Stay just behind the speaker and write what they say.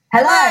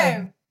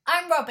Hello,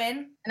 I'm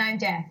Robin. And I'm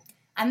Jess.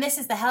 And this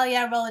is the Hell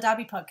Yeah Roller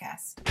Derby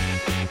podcast.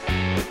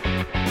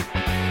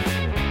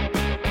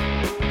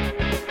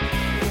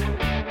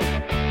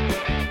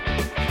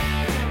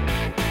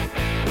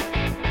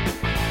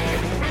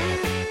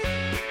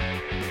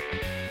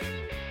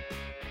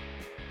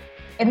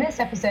 In this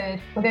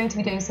episode, we're going to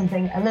be doing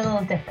something a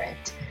little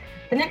different.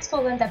 The next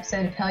full-length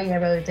episode of Hell Yeah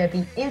Roller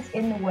Derby is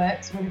in the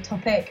works with a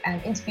topic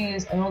and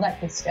interviews and all that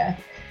good stuff.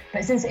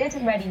 But since it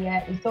isn't ready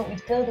yet, we thought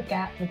we'd fill the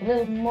gap with a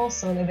little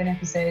morsel of an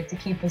episode to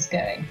keep us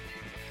going.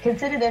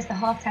 Consider this the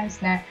halftime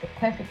snack that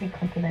perfectly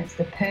complements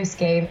the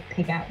post-game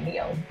pig-out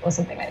meal, or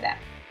something like that.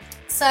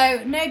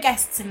 So, no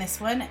guests in this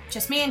one,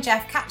 just me and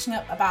Jeff catching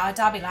up about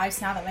our derby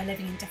lives now that we're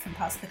living in different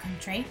parts of the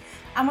country.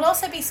 And we'll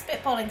also be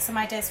spitballing some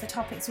ideas for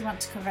topics we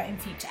want to cover in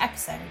future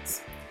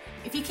episodes.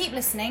 If you keep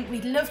listening,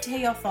 we'd love to hear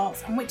your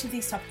thoughts on which of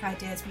these topic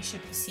ideas we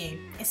should pursue,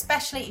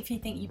 especially if you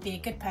think you'd be a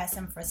good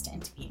person for us to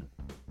interview.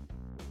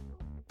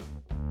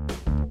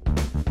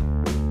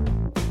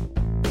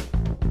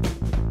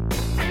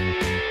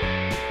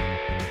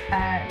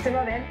 So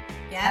Robin,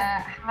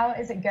 Yeah. How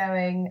is it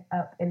going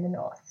up in the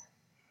north?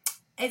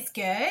 It's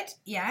good,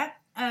 yeah.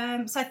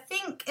 So I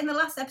think in the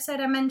last episode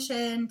I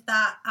mentioned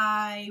that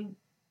I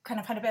kind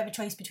of had a bit of a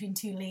choice between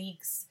two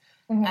leagues,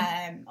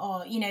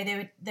 or you know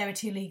there were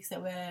two leagues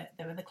that were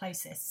the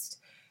closest.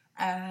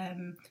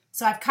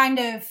 So I've kind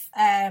of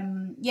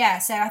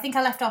So I think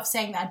I left off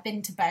saying that I'd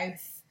been to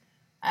both,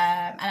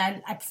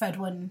 and I preferred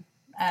one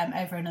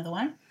over another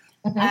one,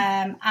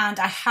 and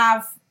I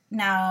have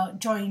now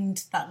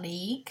joined that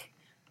league.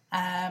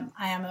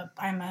 I'm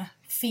a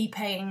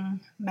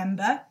fee-paying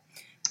member.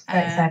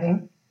 Very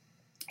exciting.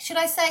 Should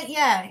I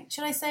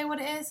say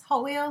what it is?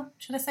 Hot Wheel?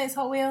 Should I say it's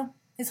Hot Wheel?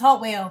 It's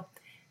Hot Wheel.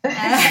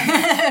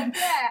 I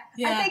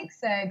think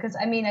so, because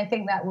I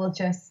think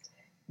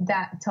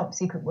that top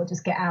secret will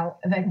just get out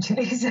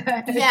eventually. So.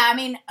 Yeah, I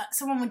mean,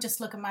 someone would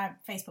just look at my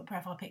Facebook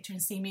profile picture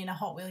and see me in a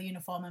Hot Wheel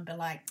uniform and be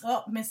like,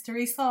 "Oh,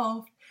 mystery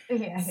solved."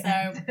 Yeah.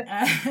 So,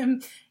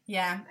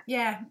 yes,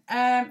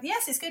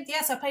 it's good.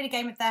 Yes, I played a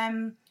game with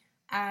them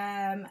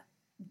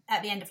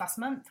at the end of last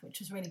month, which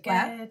was really good.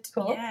 Wow,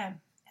 cool. Yeah.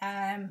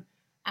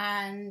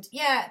 And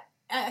yeah,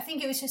 I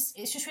think it's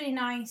just really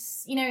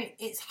nice. You know,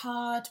 it's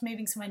hard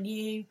moving somewhere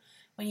new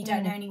when you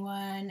don't know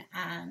anyone,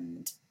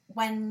 and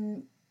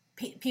when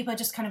people are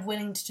just kind of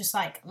willing to just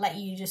like let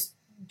you just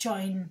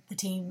join the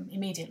team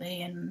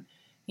immediately and,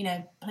 you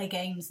know, play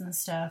games and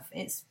stuff.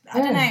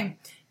 I don't know.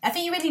 I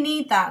think you really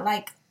need that.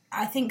 Like,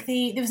 I think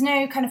there was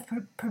no kind of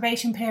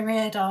probation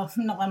period, or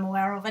not that I'm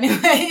aware of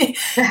anyway.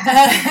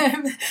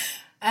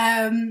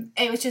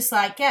 It was just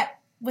like, yeah,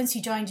 once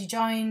you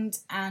joined,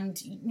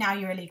 and now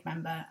you're a league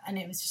member, and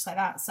it was just like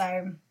that.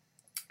 So,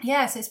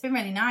 yeah, so it's been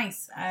really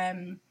nice.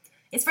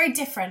 It's very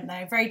different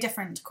though, very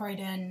different to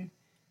Croydon,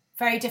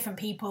 very different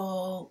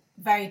people,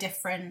 very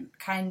different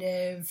kind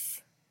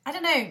of, I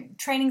don't know,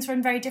 trainings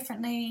run very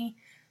differently.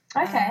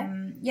 Okay.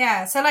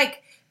 Yeah, so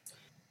like,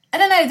 I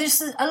don't know,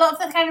 there's a lot of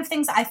the kind of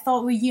things that I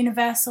thought were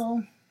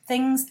universal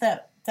things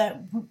that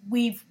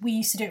we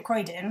used to do at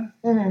Croydon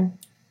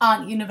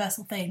aren't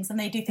universal things, and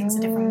they do things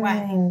a different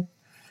way.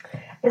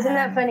 Isn't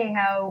that funny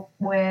how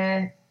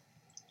we're,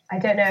 I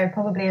don't know,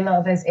 probably a lot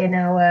of us in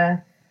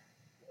our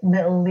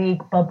little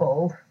league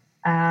bubble,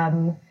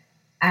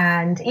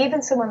 and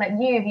even someone like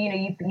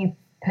you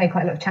play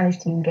quite a lot of challenge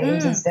team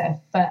games and stuff,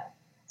 but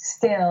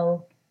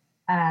still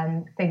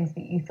things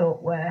that you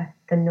thought were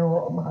the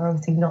norm are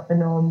obviously not the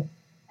norm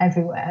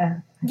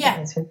everywhere. I think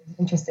it's really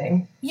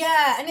interesting.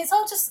 Yeah, and it's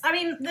all just, I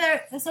mean,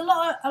 there's a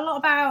lot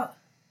about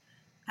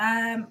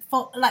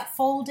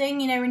folding,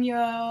 you know, when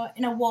you're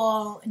in a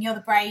wall and you're the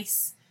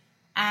brace,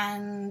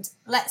 and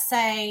let's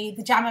say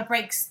the jammer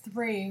breaks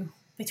through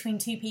between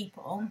two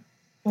people,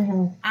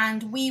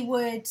 and we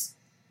would,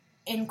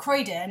 in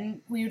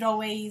Croydon, we would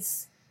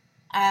always,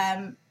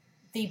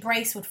 the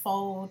brace would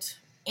fold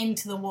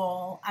into the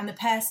wall, and the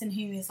person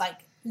who is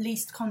like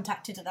least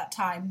contacted at that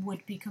time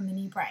would become the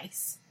new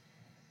brace.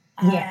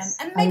 Yes,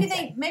 and maybe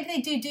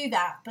they do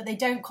that, but they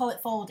don't call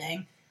it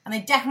folding, and they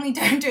definitely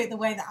don't do it the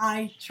way that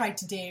I tried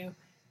to do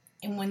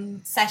in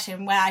one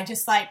session, where I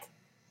just like,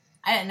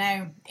 I don't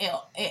know,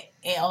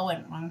 it all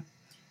went wrong.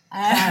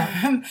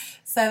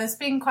 So there's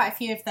been quite a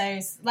few of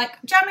those. Like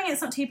jamming,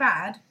 it's not too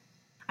bad.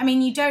 I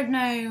mean, you don't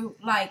know,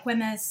 like when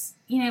there's,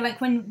 you know,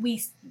 like when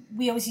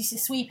we always used to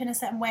sweep in a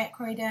certain way at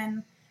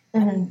Croydon,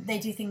 and they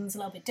do things a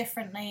little bit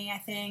differently, I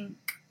think.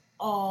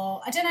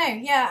 Or, I don't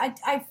know, yeah,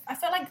 I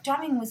felt like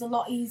jamming was a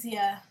lot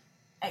easier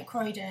at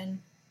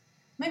Croydon.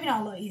 Maybe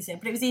not a lot easier,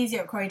 but it was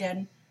easier at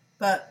Croydon.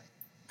 But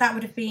that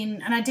would have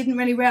been, and I didn't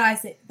really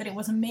realise that it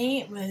wasn't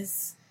me, it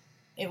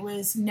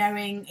was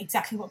knowing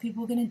exactly what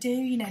people were going to do,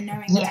 you know,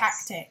 knowing the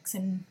tactics,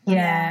 and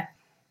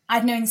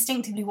I'd know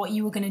instinctively what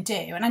you were going to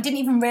do, and I didn't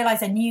even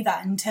realise I knew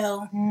that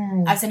until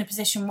I was in a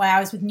position where I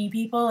was with new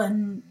people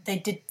and they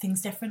did things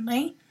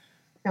differently.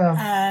 Sure.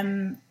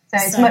 So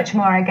it's much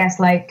more, I guess,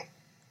 like,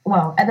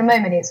 well, at the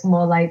moment it's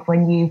more like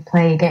when you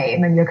play a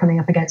game and you're coming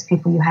up against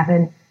people you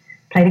haven't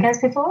played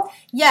against before?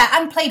 Yeah,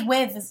 and played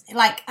with.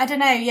 Like, I don't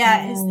know,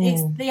 yeah,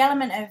 it's the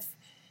element of...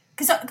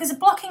 Because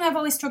blocking I've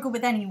always struggled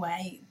with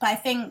anyway, but I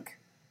think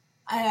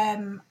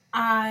I've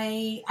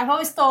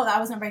always thought that I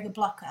wasn't a very good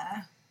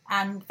blocker,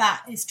 and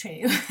that is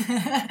true.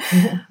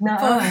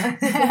 No.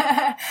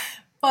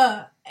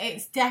 But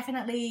it's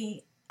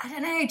definitely, I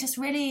don't know, just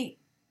really,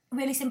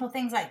 really simple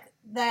things. Like,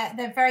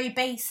 they're very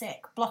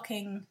basic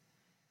blocking,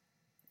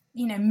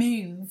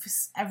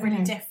 moves are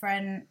really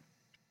different.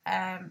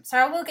 So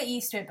I will get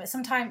used to it, but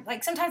sometimes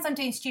I'm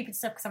doing stupid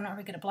stuff because I'm not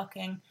very good at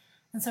blocking,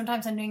 and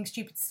sometimes I'm doing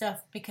stupid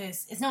stuff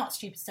because it's not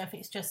stupid stuff,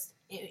 it's just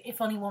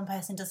if only one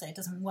person does it, it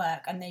doesn't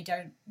work, and they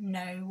don't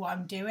know what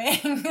I'm doing.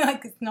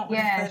 Like, it's not one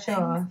of the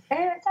sure.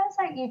 It sounds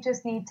like you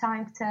just need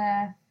time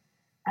to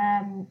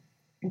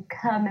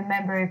become a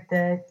member of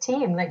the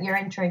team. Like, you're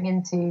entering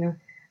into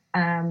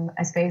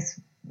a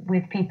space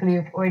with people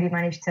who've already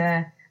managed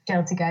to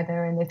gel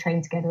together and they've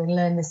trained together and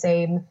learn the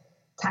same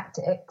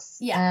tactics.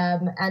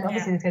 And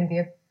obviously there's going to be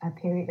a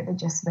period of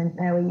adjustment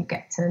there where you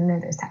get to know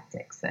those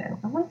tactics. So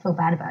I wouldn't feel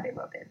bad about it,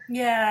 Robin.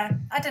 Yeah,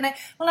 I don't know.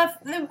 Well,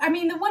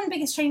 the one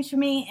biggest change for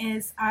me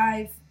is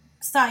I've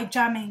started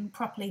jamming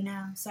properly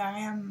now. So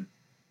I'm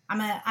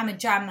a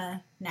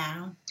jammer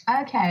now.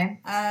 Okay.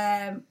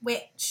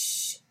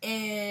 Which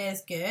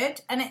is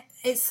good, and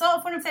it's sort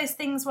of one of those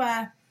things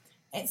where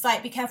it's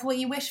like, be careful what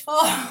you wish for,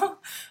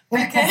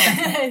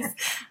 because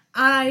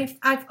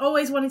I've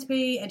always wanted to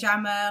be a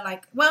jammer.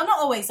 Like, well, not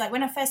always. Like,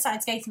 when I first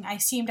started skating, I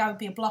assumed I would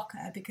be a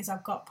blocker because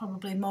I've got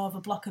probably more of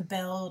a blocker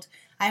build.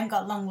 I haven't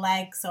got long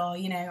legs, or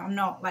I'm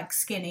not like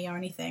skinny or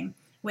anything,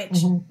 which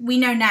we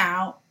know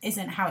now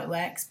isn't how it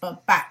works.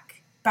 But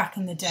back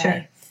in the day,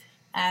 sure.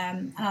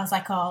 And I was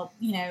like,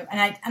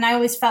 and I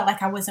always felt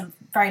like I wasn't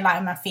very light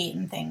on my feet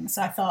and things.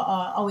 So I thought,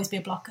 I'll always be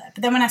a blocker.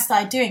 But then when I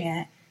started doing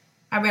it,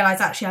 I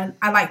realised actually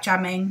I like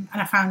jamming,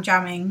 and I found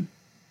jamming,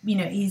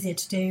 easier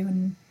to do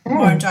and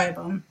more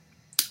enjoyable.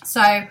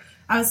 So so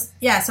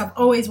I've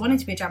always wanted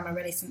to be a jammer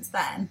really since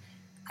then.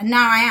 And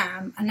now I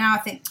am, and now I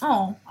think,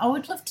 I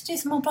would love to do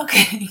some more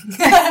blocking.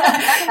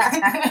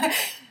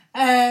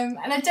 And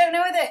I don't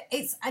know whether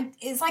it's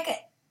like an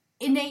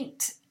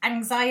innate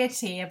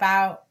anxiety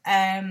about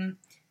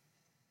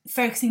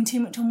focusing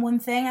too much on one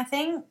thing, I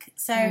think.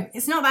 So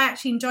it's not that I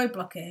actually enjoy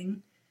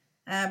blocking,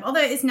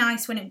 although it is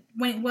nice when it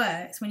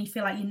works, when you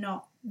feel like you're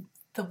not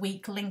the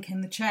weak link in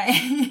the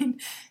chain.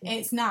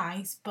 It's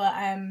nice, but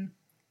I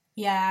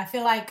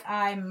feel like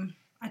I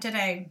don't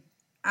know,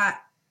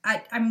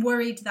 I'm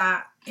worried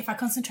that if I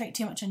concentrate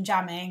too much on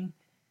jamming,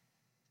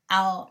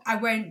 I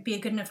won't be a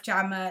good enough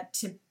jammer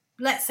to,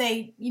 let's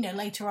say,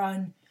 later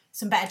on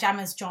some better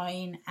jammers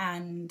join,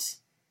 and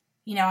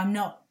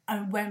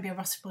I won't be a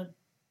rusty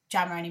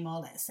jammer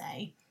anymore, let's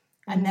say,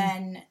 and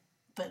then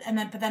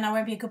I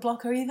won't be a good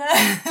blocker either.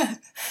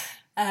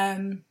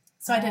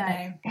 So I don't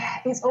know.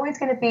 It's always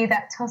going to be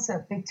that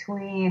toss-up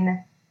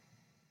between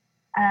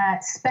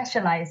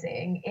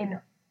specialising in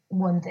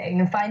one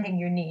thing and finding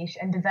your niche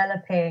and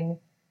developing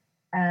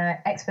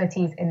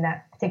expertise in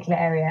that particular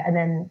area, and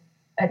then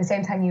at the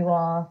same time you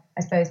are,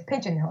 I suppose,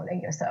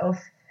 pigeonholing yourself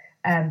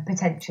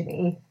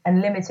potentially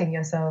and limiting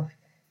yourself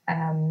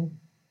on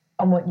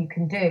what you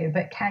can do.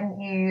 But can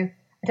you,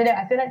 I don't know,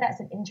 I feel like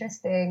that's an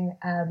interesting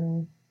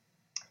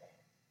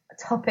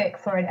topic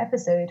for an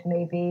episode,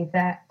 maybe,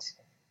 that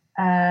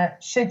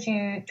should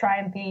you try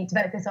and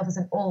develop yourself as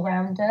an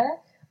all-rounder,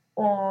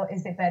 or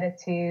is it better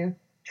to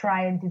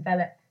try and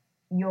develop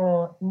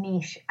your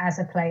niche as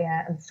a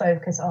player and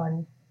focus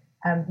on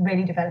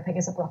really developing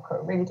as a blocker,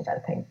 really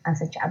developing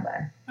as a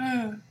jammer?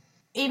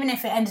 Even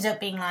if it ended up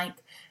being like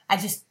I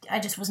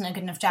just wasn't a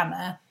good enough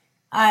jammer,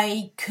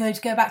 I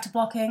could go back to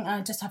blocking.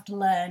 I just have to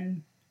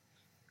learn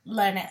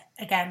it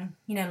again,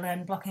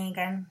 learn blocking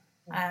again.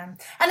 And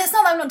it's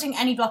not that I'm not doing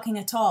any blocking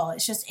at all.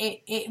 It's just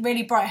it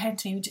really brought it home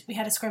to me. We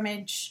had a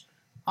scrimmage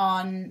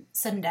on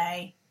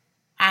Sunday,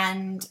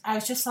 and I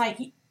was just like,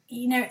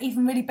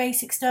 even really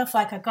basic stuff.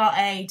 Like, I got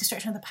a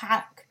destruction of the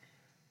pack.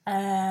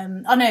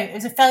 It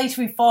was a failure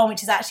to reform,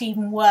 which is actually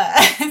even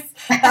worse.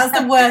 That was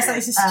the worst. That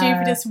was the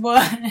stupidest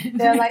one.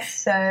 They're like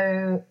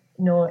so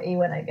naughty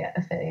when I get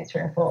a failure to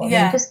reform.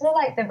 Yeah. You just feel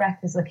like the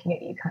ref is looking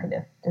at you kind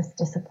of just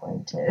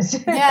disappointed.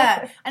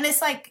 Yeah, and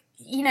it's like,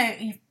 you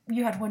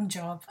had one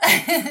job.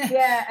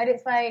 Yeah, and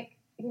it's like,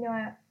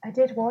 I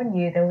did warn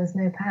you there was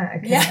no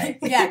pack. Yeah,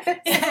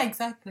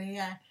 exactly,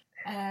 yeah.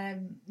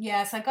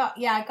 So I got,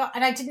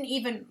 and I didn't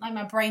even, like,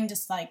 my brain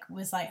just, like,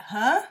 was like,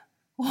 huh?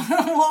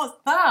 What's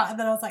that? And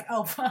then I was like,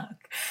 oh,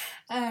 fuck.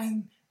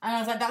 And I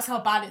was like, that's how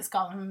bad it's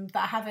gotten,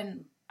 that I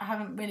haven't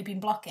really been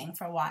blocking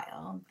for a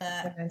while.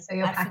 So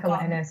your pack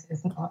awareness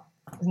is not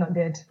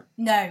good.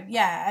 No,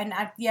 yeah, and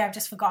I've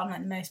just forgotten,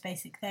 like, the most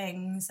basic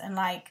things, and,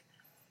 like,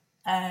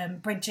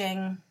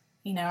 bridging.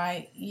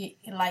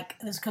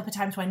 There's a couple of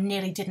times where I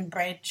nearly didn't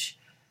bridge,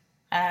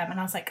 and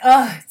I was like,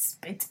 oh,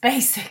 it's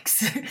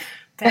basics.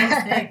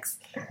 Basics.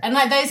 And,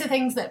 like, those are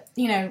things that,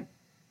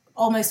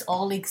 almost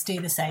all leagues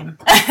do the same.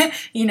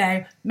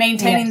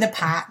 Maintaining the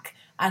pack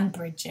and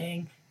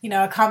bridging.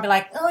 I can't be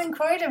like, in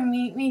Croydon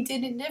we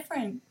did it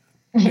different.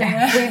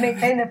 Yeah, we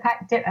maintain the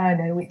pact. Oh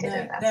no, we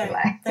didn't. That's a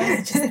lie. Those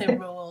are just the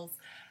rules.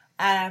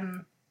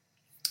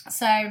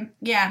 So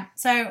yeah,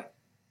 so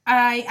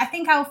I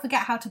think I'll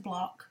forget how to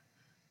block,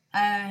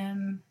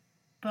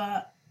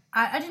 but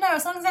I don't know.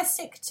 As long as I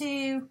stick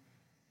to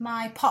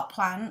my pot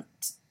plant,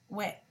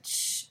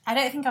 which I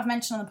don't think I've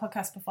mentioned on the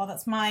podcast before,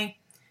 that's my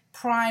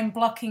prime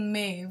blocking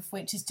move,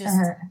 which is just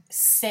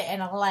sit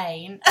in a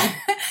lane.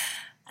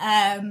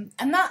 And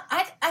that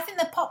I think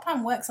the pot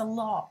plant works a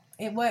lot.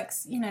 It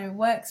works,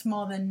 works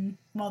more than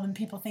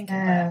people think it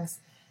works.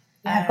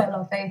 Yeah, I've got a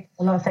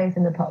lot of faith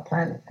in the pot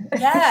plant.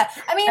 Yeah,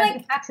 I mean,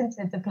 like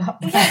patented the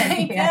pot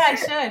plant. Yeah, I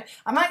should.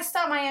 I might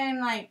start my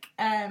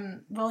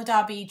own roller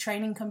derby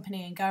training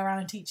company and go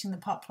around teaching the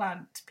pot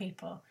plant to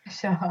people.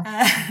 Sure.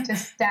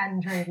 Just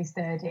stand really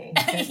sturdy.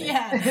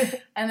 Yeah,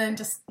 and then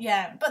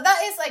but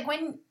that is like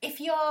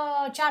if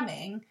you're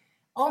jamming,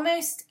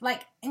 almost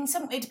like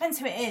it depends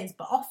who it is,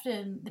 but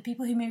often the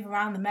people who move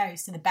around the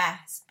most are the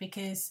best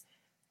because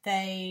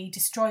they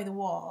destroy the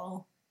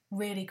wall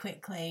really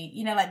quickly.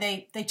 Like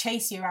they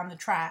chase you around the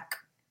track,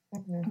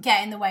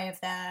 get in the way of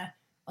their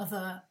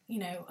other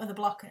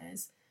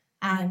blockers,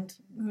 and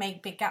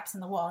make big gaps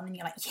in the wall, and then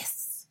you're like,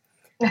 yes.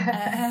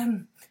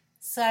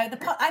 So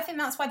I think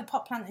that's why the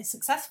pot plant is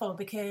successful,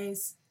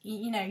 because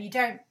you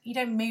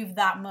don't move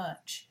that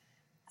much,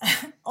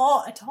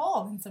 or at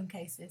all in some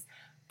cases,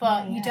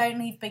 but you don't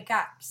leave big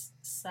gaps.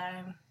 So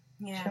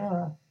yeah,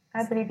 sure,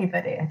 I believe you,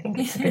 buddy. I think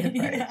it's a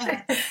good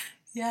approach.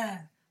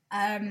 Yeah.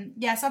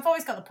 So I've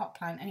always got the pot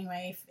plant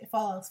anyway. If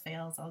all else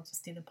fails, I'll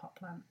just do the pot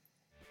plant.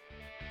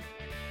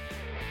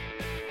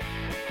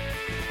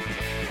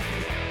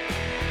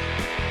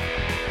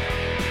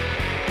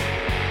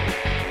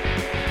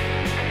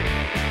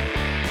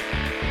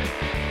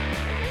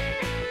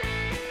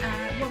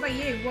 What about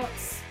you?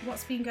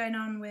 What's been going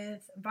on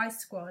with Vice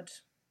Squad?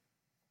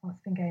 What's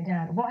been going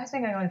down? What has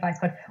been going on with Vice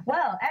Squad?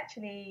 Well,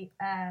 actually,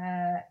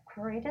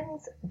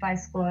 Croydon's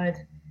Vice Squad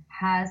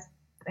has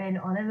been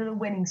on a little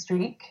winning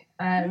streak.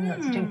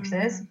 Not to jinx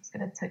this, I'm just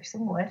going to touch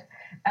some wood.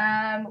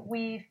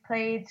 We've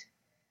played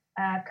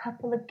a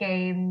couple of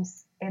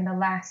games in the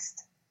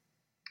last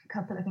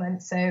couple of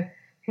months. So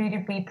who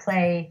did we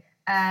play?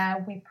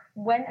 We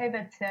went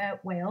over to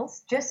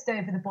Wales, just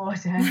over the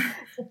border,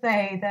 to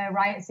play the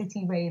Riot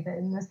City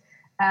Ravens,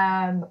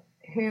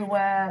 who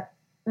were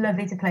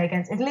lovely to play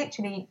against. It's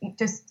literally, you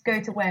just go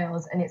to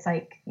Wales and it's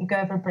like you go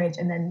over a bridge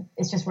and then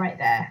it's just right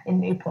there in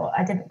Newport.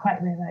 I didn't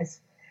quite realise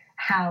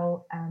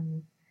how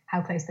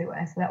close they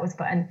were, so that was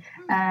fun,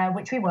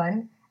 which we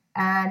won.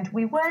 And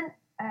we weren't,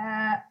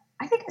 I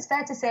think it's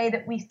fair to say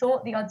that we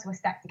thought the odds were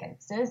stacked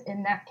against us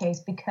in that case,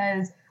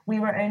 because we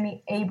were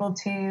only able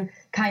to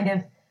kind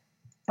of,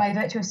 by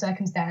virtue of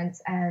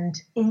circumstance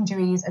and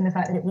injuries and the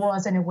fact that it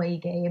was an away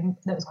game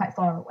that was quite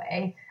far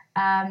away,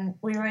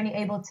 we were only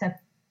able to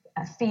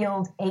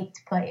field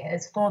 8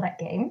 players for that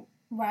game.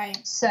 Right.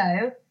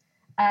 So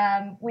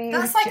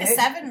that's like a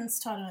sevens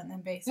tournament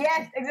then, basically.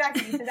 Yes,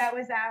 exactly. So that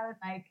was our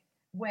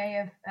way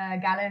of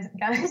Gallows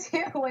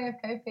way of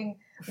coping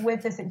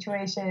with the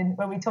situation.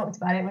 When we talked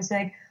about it, it was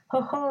like,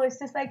 it's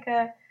just like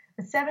a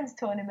sevens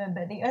tournament,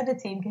 but the other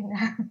team can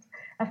have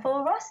a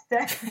full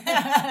roster.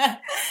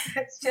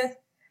 It's just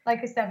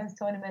like a sevens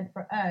tournament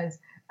for us.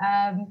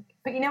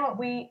 But you know what?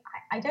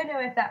 I don't know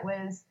if that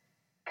was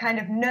kind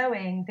of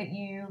knowing that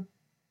you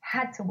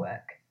had to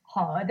work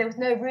hard. There was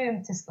no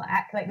room to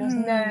slack. Like there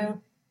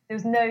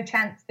was no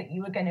chance that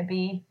you were going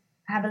to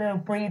have a little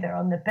breather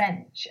on the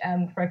bench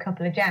for a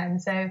couple of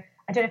jams. So I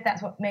don't know if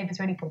that's what made us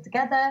really pull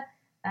together.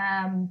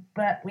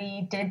 But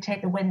we did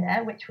take the win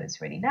there, which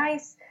was really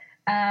nice.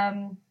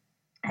 And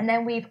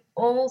then we've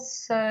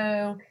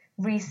also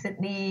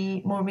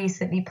more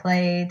recently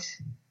played.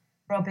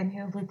 Robin, who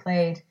have we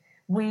played?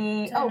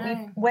 We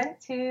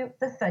went to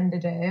the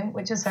Thunderdome,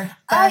 which was our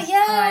first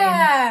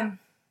time.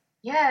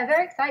 Yeah,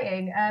 very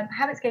exciting.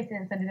 Haven't skated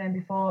in the Thunderdome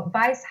before.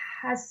 Vice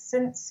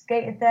hasn't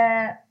skated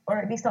there, or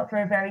at least not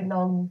for a very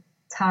long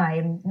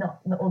time. Not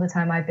all the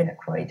time I've been at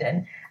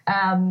Croydon.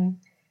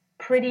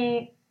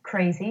 Pretty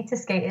crazy to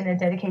skate in a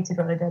dedicated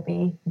roller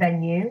derby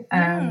venue.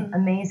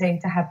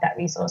 Amazing to have that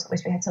resource. I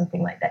wish we had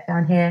something like that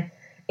down here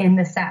in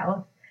the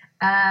south.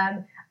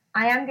 I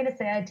am going to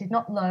say I did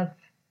not love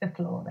the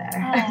floor there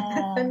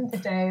at the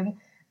Thunderdome.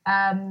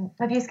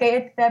 Have you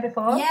skated there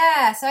before?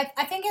 Yeah, so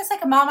I think it's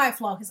like a Marmite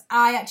floor, because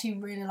I actually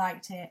really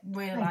liked it.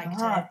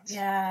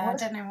 Yeah, I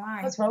don't know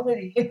why. What's wrong with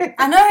you?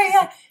 I know,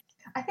 yeah.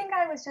 I think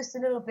I was just a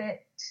little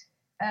bit,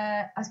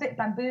 I was a bit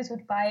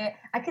bamboozled by it.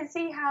 I can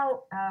see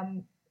how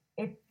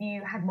if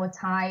you had more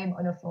time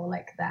on a floor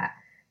like that,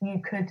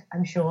 you could,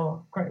 I'm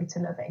sure, grow to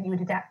love it and you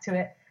would adapt to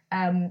it.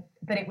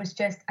 But it was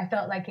just, I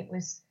felt like it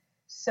was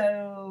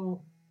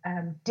so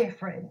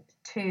different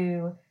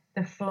to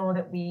the floor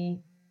that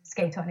we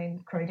skate on in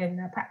Croydon,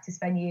 a practice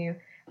venue.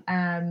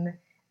 And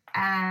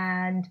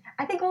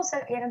I think also,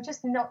 I'm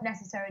just not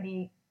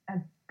necessarily a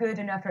good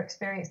enough or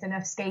experienced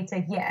enough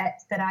skater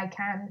yet that I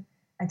can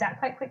adapt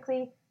quite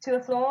quickly to a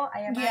floor.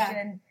 I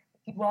imagine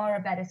if you are a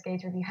better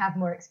skater, if you have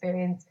more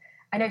experience,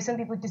 I know some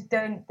people just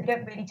don't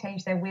really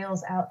change their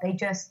wheels out. They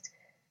just,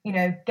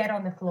 get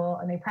on the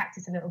floor and they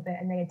practice a little bit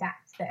and they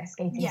adapt their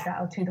skating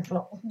style to the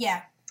floor.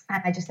 Yeah.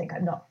 And I just think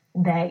I'm not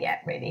there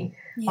yet, really,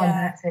 Yeah. on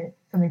that. So it's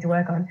something to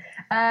work on.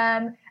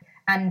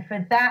 And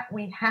for that,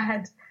 we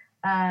had,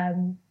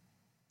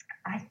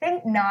 I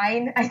think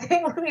 9. I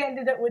think we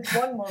ended up with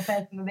one more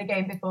person than the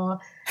game before.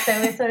 So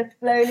we're sort of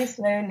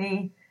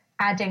slowly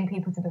adding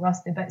people to the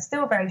roster, but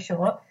still very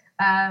short.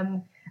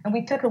 And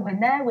we took a win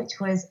there, which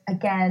was,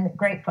 again,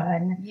 great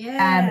fun.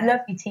 Yeah.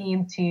 Lovely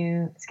team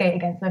to skate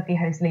against, lovely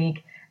host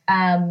league.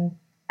 And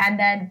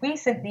then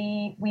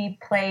recently we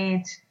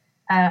played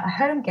a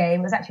home game.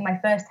 It was actually my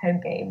first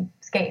home game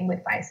skating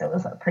with Vice, so it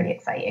was pretty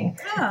exciting.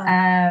 Oh.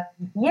 I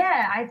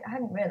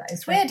hadn't realised.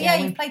 It's weird,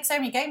 you've played so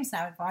many games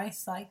now with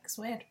Vice, it's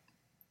weird.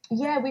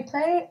 Yeah,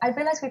 I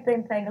realised we've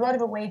been playing a lot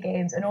of away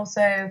games, and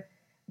also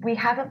we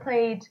haven't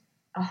played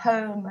a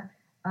home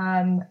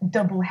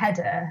double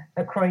header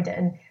at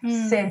Croydon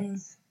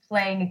since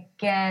playing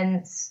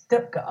against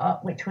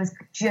Stuttgart, which was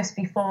just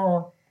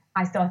before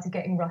I started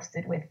getting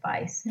rostered with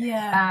Vice.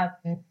 Yeah.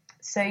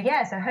 So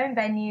home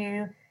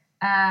venue,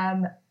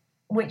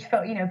 which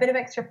felt, a bit of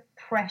extra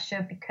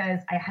pressure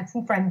because I had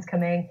some friends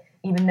coming,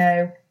 even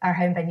though our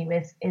home venue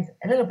is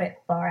a little bit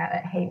far out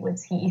at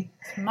Haywards Heath.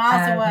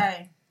 Miles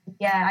away.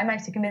 Yeah, I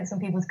managed to convince some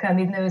people to come,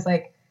 even though it was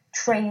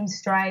train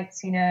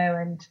strikes,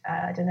 and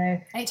I don't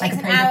know. And it takes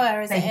an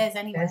hour as it is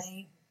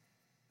anyway.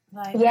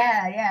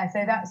 Yeah.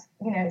 So that's,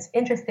 it's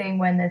interesting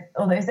when there's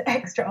all those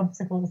extra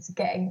obstacles to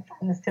getting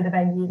fans to the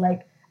venue,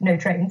 no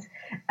trains.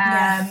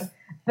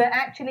 But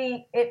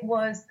actually, it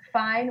was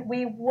fine.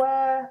 We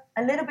were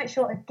a little bit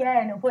short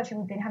again. Unfortunately,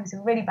 we've been having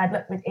some really bad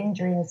luck with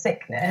injury and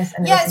sickness.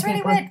 And it's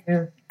really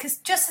weird because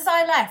just as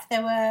I left,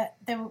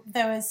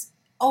 there was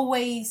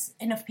always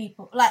enough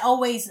people,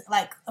 always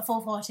a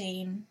full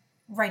 14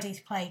 ready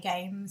to play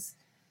games.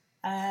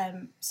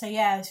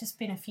 It's just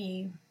been a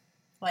few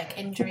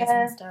injuries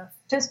and stuff.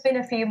 Just been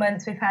a few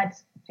months. We've had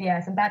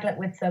some bad luck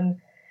with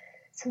some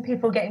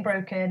people getting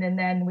broken, and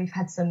then we've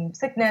had some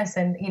sickness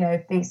and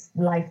these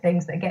life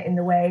things that get in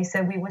the way.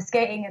 So we were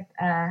skating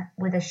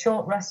with a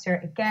short roster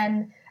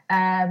again,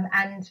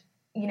 and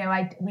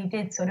we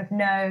did sort of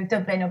know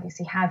Dublin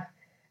obviously have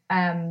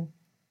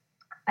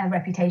a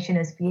reputation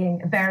as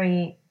being a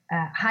very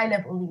high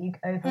level league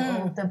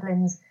overall.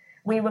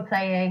 We were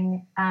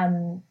playing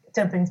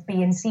Dublin's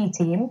B and C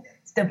team.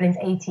 So Dublin's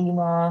A team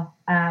are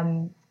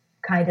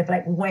kind of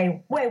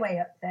way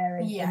up there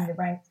in the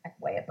ranks,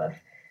 way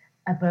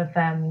above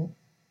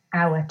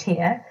our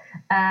tier.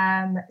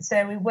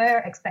 So we were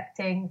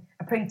expecting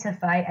a pretty tough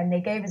fight, and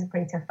they gave us a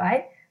pretty tough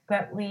fight.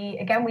 But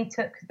we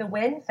took the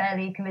win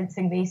fairly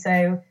convincingly.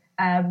 So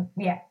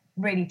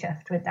really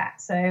chuffed with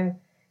that. So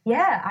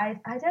I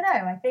don't know.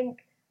 I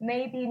think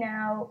maybe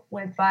now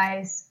with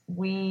Vice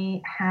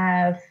we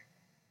have.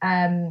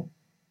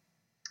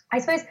 I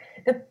suppose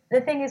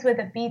the thing is with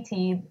a B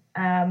team,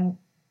 a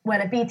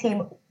B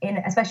team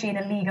especially in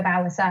a league of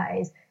our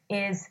size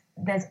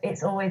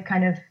it's always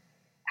kind of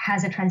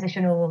has a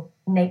transitional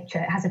nature.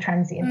 It has a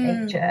transient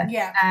nature.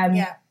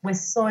 We're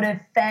sort of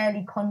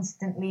fairly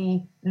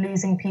constantly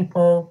losing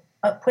people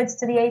upwards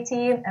to the A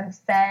team and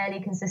fairly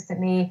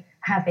consistently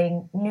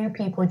having new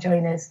people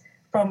join us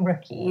from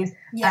rookies,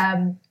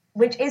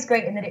 which is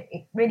great in that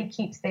it really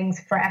keeps things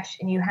fresh,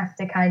 and you have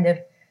to kind of,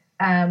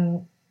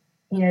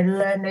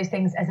 learn those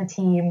things as a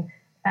team,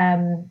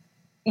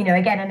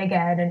 again and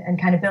again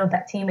and kind of build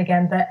that team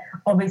again. But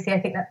obviously I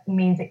think that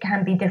means it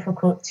can be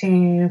difficult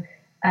to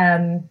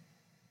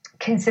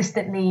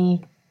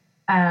consistently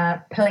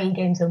play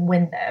games and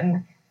win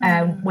them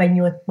when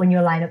your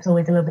lineup's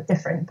always a little bit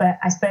different. But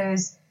I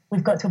suppose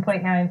we've got to a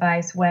point now in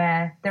Vice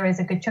where there is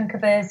a good chunk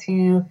of us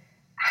who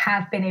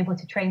have been able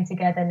to train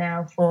together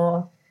now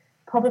for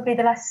probably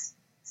the last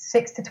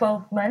 6 to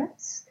 12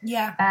 months.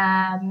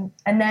 And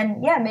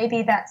then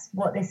maybe that's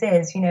what this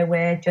is.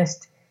 We're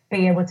just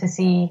being able to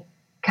see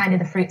kind of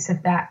the fruits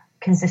of that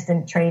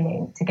consistent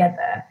training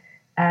together.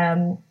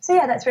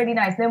 That's really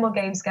nice. No more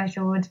games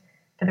scheduled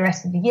for the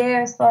rest of the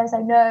year, as far as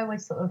I know. We're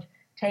sort of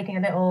taking a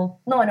little,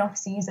 not an off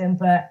season,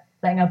 but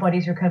letting our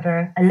bodies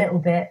recover a little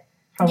bit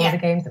from all the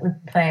games that we've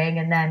been playing,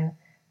 and then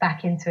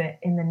back into it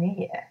in the new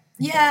year.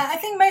 I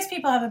think most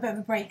people have a bit of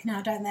a break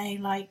now, don't they?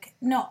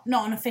 Not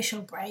an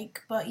official break,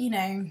 but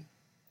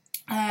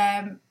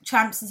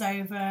Champs is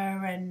over,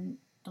 and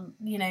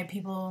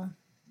people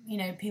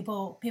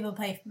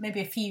play maybe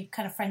a few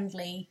kind of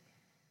friendly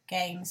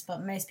games,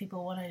 but most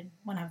people want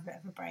to have a bit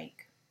of a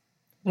break.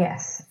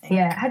 Yes.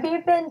 Yeah. Have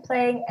you been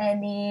playing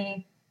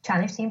any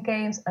challenge team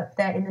games up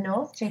there in the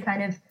north? Do you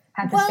kind of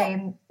have the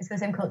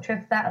same culture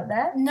of that up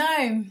there?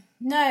 No.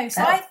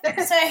 So I've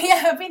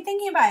been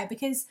thinking about it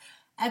because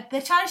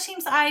the challenge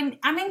teams, I'm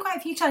in quite a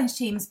few challenge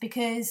teams,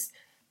 because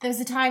there was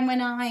a time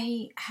when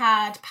I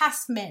had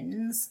passed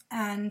Mins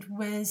and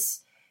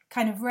was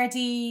kind of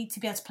ready to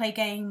be able to play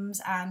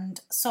games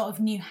and sort of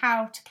knew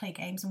how to play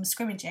games and was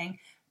scrimmaging,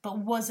 but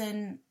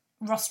wasn't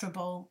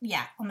rosterable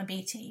yet on the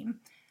B team.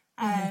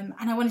 And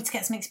I wanted to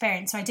get some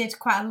experience. So I did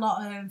quite a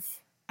lot of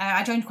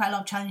I joined quite a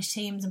lot of challenge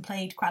teams and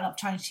played quite a lot of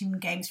challenge team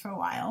games for a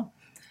while.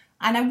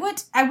 And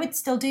I would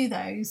still do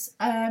those.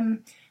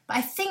 But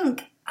I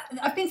think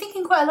I've been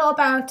thinking quite a lot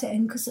about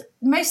it, because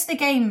most of the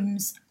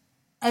games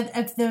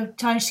of the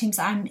challenge teams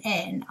that I'm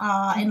in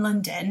are in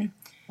London.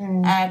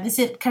 There's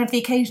kind of the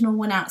occasional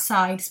one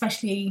outside,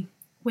 especially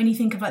when you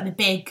think of like the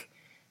big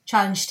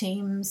challenge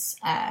teams.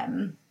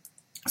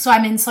 So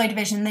I'm in Soy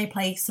Division. They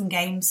play some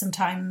games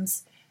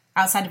sometimes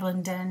outside of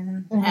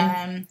London.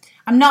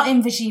 I'm not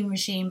in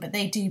Regime, but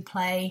they do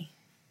play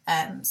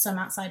some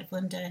outside of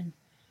London.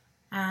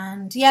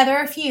 And yeah, there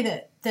are a few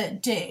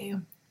that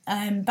do.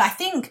 But I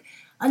think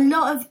a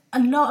lot of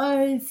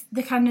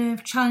the kind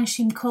of challenge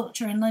team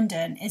culture in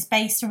London is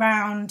based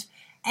around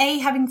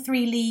having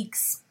 3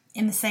 leagues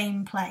in the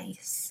same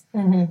place,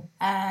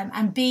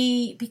 and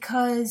B,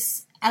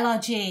 because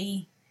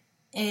LRG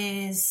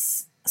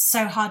is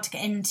so hard to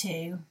get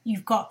into,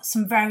 you've got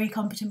some very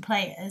competent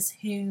players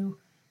who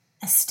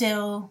are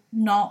still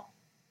not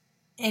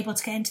able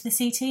to get into the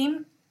C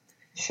team.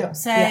 Sure.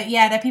 So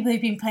yeah there are people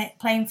who've been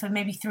playing for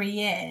maybe 3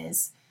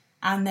 years,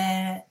 and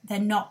they're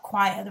not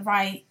quite at the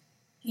right,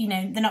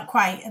 they're not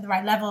quite at the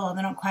right level, or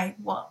they're not quite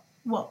what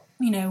what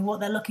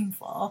they're looking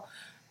for.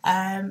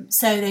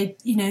 So they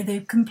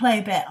can play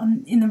a bit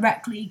in the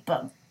rec league,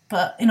 but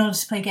in order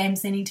to play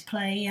games, they need to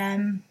play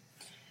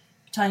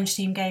challenge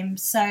team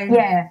games. So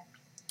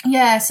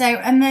so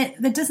and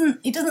it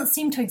doesn't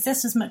seem to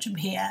exist as much up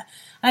here.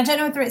 And I don't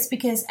know whether it's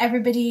because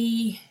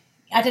the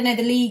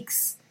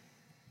leagues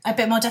are a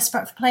bit more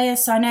desperate for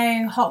players. So I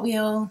know Hot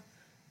Wheel,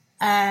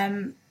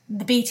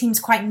 the B team's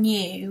quite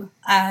new,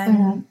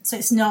 so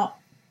it's not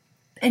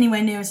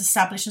anywhere near as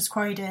established as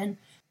Croydon.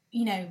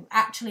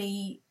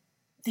 Actually,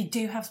 they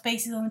do have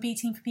spaces on the B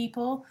team for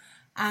people,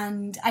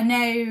 and I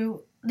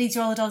know Leeds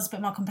Roller Dolls is a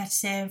bit more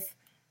competitive,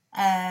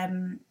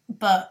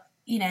 but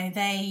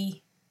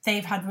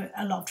they've had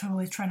a lot of trouble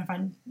with trying to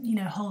find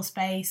whole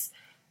space.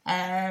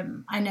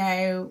 I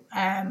know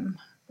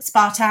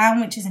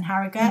Spartown, which is in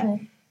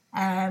Harrogate,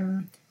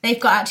 they've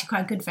got actually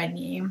quite a good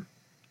venue,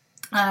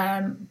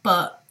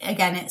 but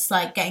again, it's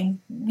like getting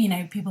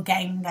people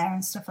getting there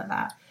and stuff like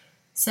that.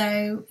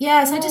 So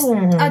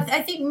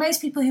I think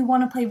most people who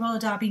want to play roller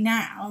derby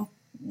now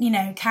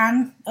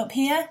can up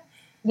here.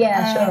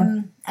 Yeah,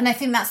 sure. And I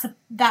think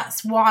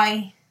that's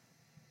why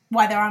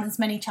there aren't as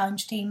many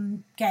challenge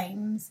team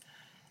games.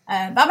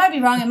 But I might be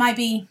wrong. It might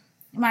be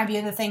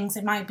other things.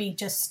 It might be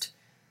just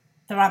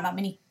there aren't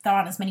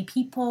as many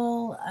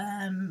people.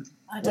 I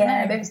don't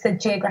know. Maybe it's the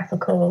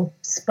geographical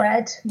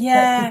spread.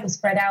 Yeah, that people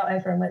spread out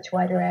over a much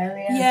wider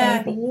area.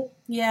 Yeah, maybe.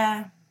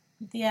 Yeah,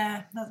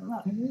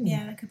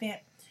 that could be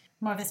it.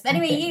 More of this. But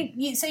anyway,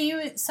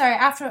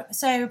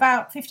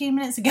 about 15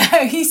 minutes ago,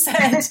 you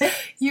said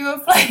you were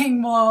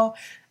playing more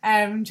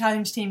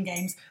challenge team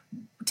games.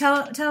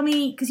 Tell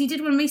me, because you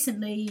did one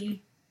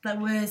recently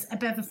that was a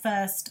bit of a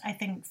first, I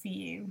think, for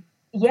you.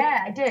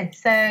 Yeah, I did.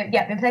 So I've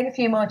been playing a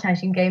few more challenge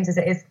team games, as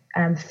it is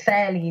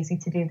fairly easy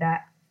to do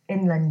that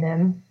in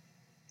London.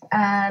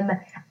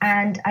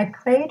 And I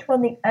played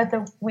one the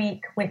other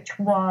week, which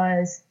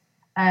was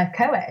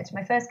co-ed,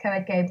 my first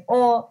co-ed game,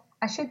 or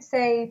I should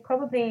say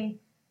probably.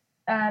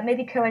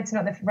 Maybe co-ed's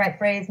not the right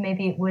phrase.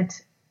 Maybe it would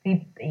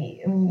be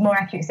more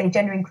accurate to say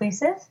gender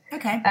inclusive.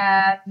 Okay.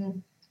 I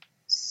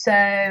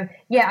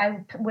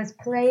was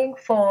playing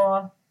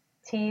for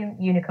Team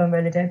Unicorn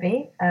Roller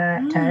Derby,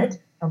 Turd,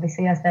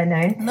 obviously, as they're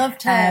known. Love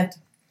Turd.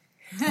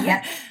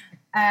 I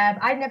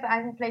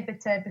hadn't played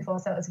with Turd before,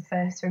 so it was a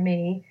first for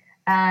me.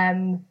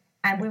 And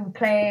we were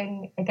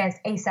playing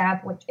against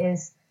ASAB, which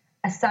is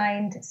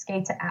Assigned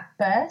Skater at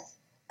Birth.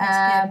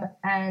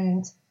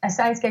 And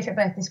Assigned Skater at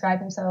Birth described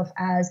himself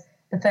as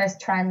the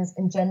first trans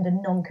and gender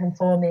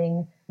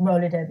non-conforming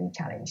roller derby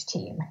challenge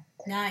team.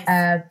 Nice.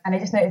 And I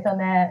just noticed on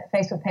their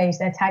Facebook page,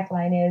 their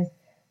tagline is,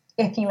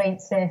 "If you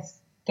ain't cis,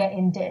 get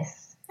in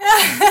dis."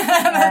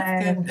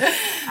 That's good.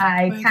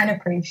 I can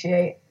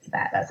appreciate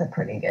that. That's a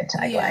pretty good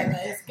tagline. Yeah,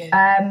 that is good.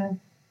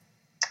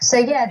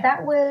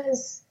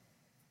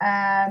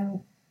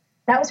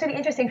 That was really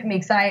interesting for me,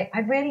 because I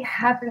really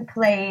haven't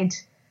played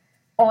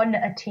on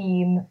a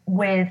team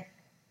with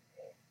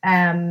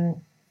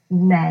men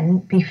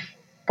before.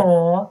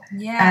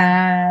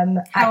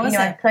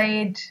 I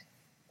played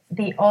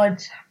the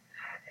odd,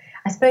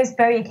 I suppose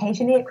very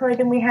occasionally at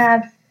Croydon we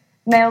have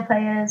male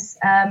players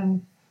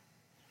come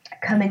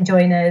and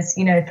join us,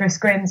 for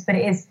scrims, but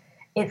it's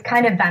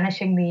kind of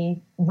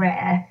vanishingly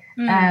rare.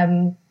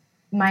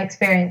 My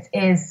experience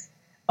is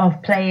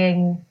of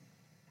playing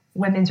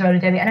women's roller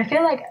derby, and I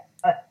feel like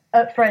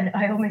up front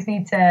I almost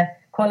need to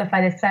qualify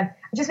this, because I've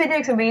just been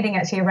doing some reading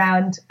actually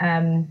around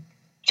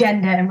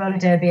gender and roller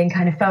derby, and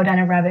kind of fell down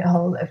a rabbit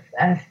hole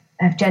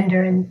of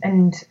gender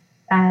and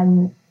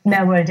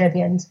male roller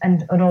derby and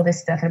all this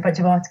stuff, and a bunch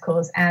of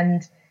articles,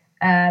 and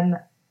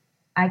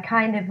I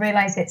kind of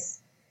realised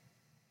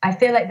I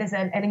feel like there's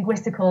a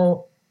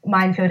linguistical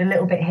minefield a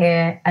little bit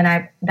here,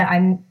 and that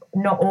I'm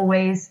not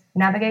always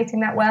navigating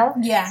that well.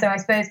 Yeah. So I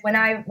suppose when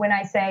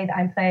I say that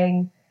I'm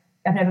playing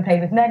I've never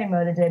played with men in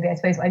roller derby. I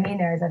suppose what I mean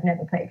there is I've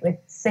never played with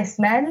cis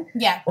men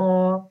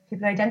or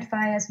people who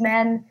identify as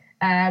men.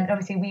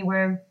 Obviously, we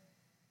were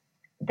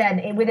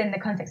then within the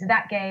context of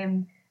that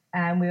game,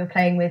 we were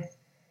playing with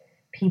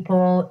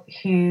people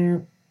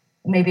who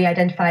maybe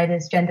identified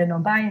as gender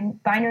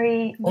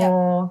non-binary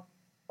or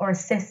a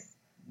cis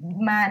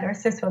man or a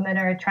cis woman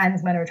or a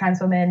trans man or a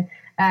trans woman.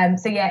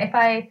 So yeah,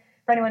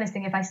 for anyone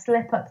listening, if I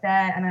slip up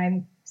there and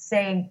I'm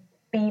saying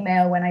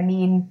female when I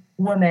mean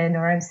woman,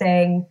 or I'm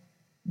saying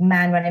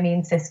man when I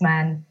mean cis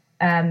man,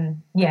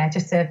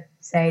 just to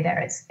say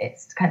there,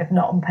 it's kind of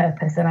not on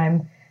purpose, and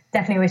I'm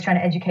definitely always trying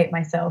to educate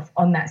myself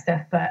on that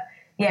stuff. But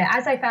yeah,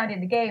 as I found in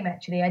the game,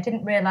 actually, I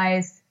didn't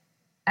realize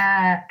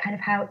kind of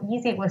how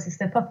easy it was to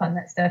slip up on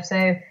that stuff.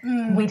 So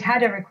we'd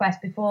had a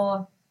request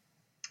before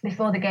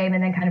the game,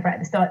 and then kind of right at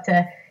the start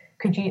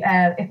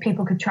if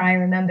people could try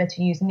and remember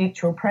to use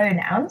neutral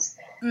pronouns,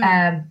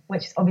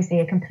 which is obviously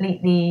a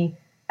completely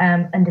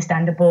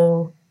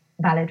understandable,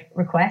 valid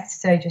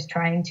request. So just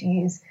trying to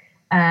use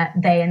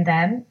they and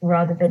them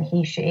rather than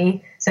he,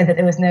 she, so that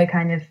there was no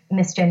kind of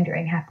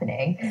misgendering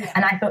happening. Yeah.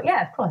 And I thought,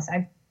 yeah, of course,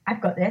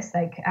 I've got this.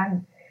 Like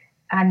I'm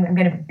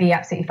going to be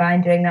absolutely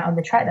fine doing that on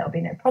the track. That'll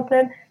be no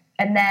problem.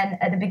 And then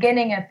at the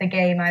beginning of the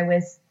game, I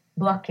was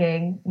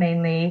blocking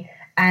mainly,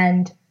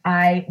 and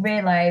I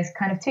realized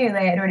kind of too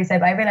late, I'd already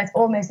said, but I realized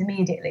almost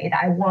immediately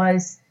that I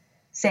was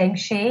saying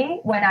she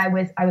when I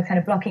was kind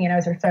of blocking, and I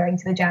was referring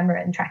to the jammer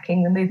and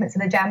tracking the movements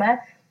of the jammer.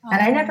 And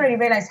I never really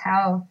realized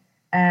how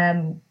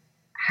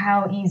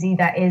easy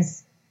that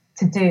is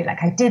to do.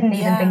 Like I didn't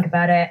even think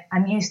about it.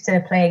 I'm used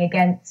to playing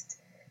against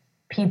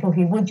people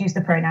who would use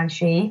the pronoun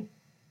she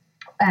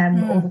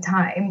all the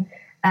time.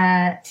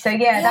 That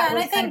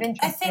was kind of interesting.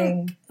 I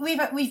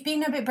think we've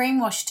been a bit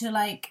brainwashed to,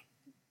 like,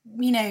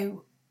 you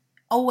know,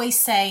 always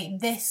say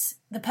this,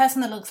 the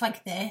person that looks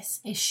like this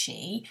is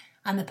she,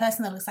 and the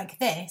person that looks like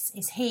this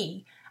is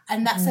he.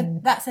 And that's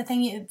the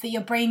thing that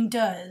your brain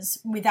does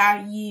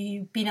without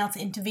you being able to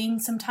intervene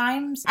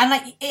sometimes. And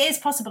like it is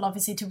possible,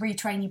 obviously, to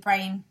retrain your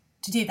brain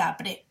to do that,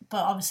 but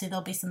obviously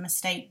there'll be some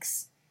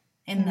mistakes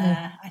in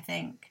there, I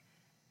think.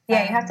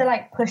 Yeah, you have to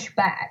like push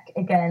back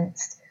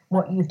against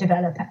what you've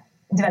developed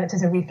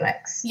as a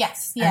reflex.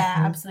 Yes, yeah,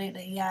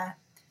 absolutely, yeah.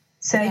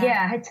 So I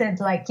had to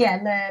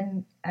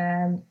learn.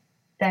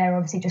 They're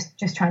obviously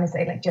just trying to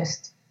say like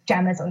just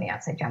jammers on the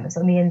outside, jammers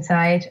on the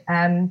inside.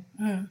 And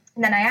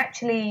then I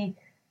actually,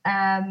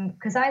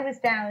 because I was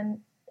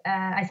down,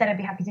 I said I'd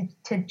be happy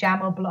to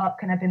jam or block,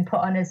 and I've been put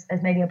on as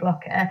maybe a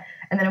blocker.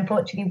 And then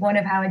unfortunately, one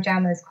of our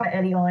jammers quite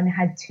early on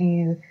had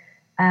to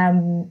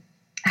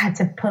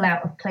pull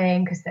out of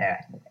playing because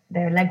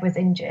their leg was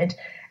injured.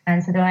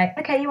 And so they're like,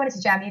 okay, you wanted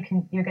to jam,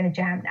 you're going to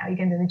jam now. You're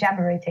going to do the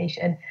jammer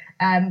rotation,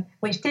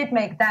 which did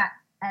make that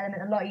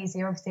element a lot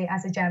easier. Obviously,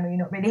 as a jammer, you're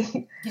not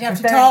really you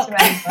have to talk.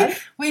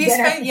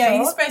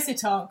 You're supposed to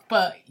talk,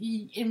 but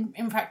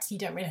in practice, you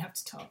don't really have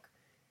to talk.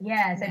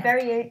 Yeah, so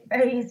very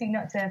very easy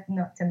not to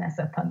mess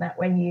up on that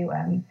when you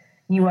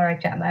are a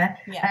jammer.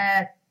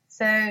 Yeah.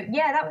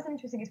 That was an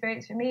interesting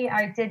experience for me.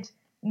 I did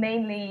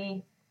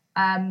mainly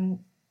from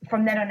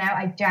then on out,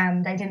 I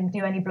jammed. I didn't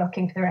do any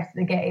blocking for the rest of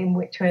the game,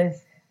 which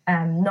was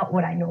not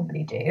what I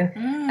normally do.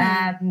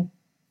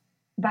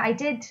 But I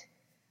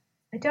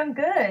done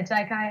good.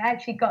 Like I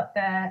actually got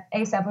the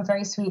ASAP were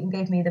very sweet and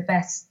gave me the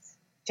best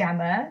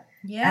jammer.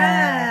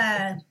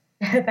 Yeah.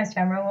 Best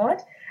jammer award,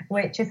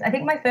 which is I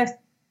think my first.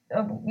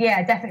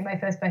 Definitely my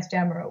first best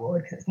jammer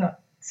award because it's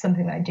not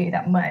something that I do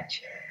that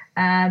much.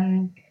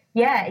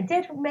 It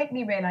did make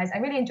me realise I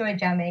really enjoyed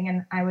jamming,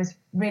 and I was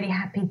really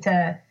happy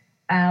to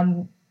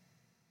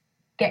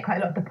get quite a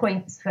lot of the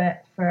points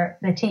for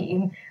the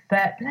team.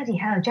 But bloody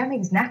hell,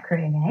 jamming's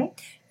knackering, eh?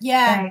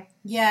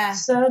 Yeah.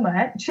 So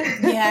much.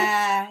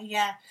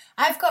 yeah.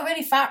 I've got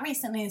really fat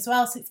recently as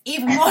well, so it's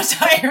even more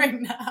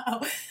tiring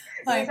now.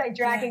 It's like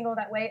dragging all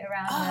that weight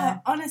around.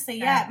 Oh, honestly,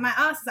 yeah. My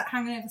ass is like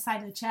hanging over the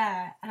side of the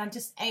chair, and I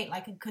just ate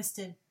like a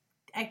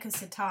egg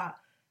custard tart,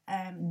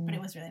 but it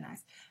was really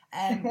nice.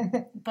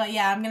 But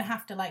yeah, I'm gonna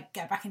have to like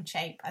get back in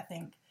shape, I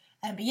think.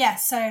 But yeah,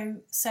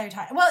 so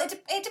tired. Well, it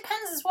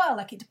depends as well.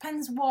 Like it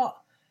depends what.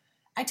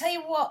 I tell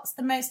you what's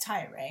the most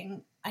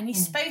tiring, and you're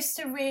supposed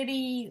to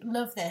really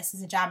love this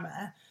as a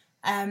jammer.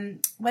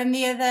 When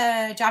the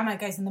other jammer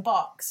goes in the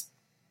box,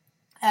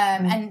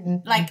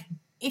 and like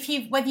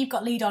whether you've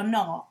got lead or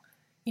not.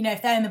 You know,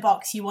 if they're in the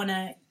box, you want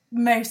to,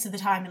 most of the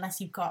time,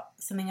 unless you've got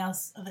something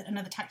else,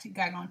 another tactic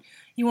going on,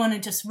 you want to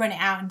just run it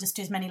out and just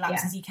do as many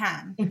laps as you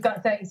can. You've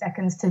got 30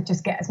 seconds to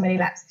just get as many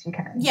laps as you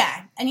can.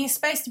 Yeah, and you're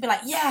supposed to be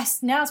like,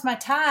 yes, now's my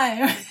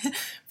time.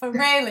 But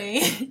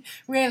really,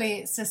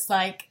 it's just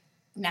like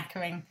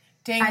knackering.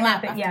 Doing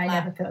lap after lap. I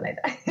never feel like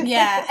that.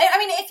 Yeah, I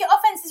mean, if your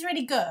offense is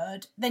really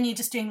good, then you're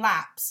just doing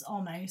laps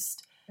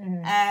almost.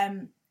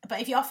 But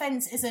if your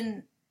offense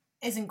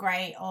isn't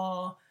great,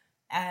 or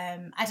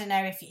I don't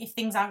know, if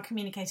things aren't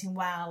communicating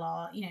well,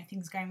 or you know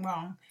things are going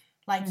wrong,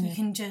 like you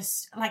can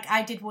just like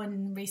I did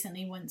one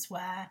recently once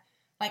where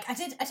like I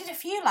did a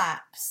few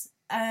laps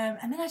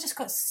and then I just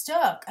got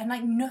stuck and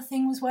like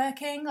nothing was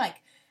working.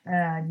 Like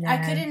No.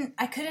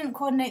 I couldn't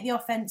coordinate the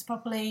offense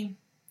properly.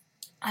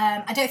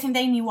 I don't think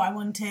they knew what I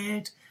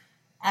wanted.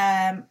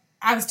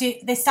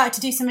 They started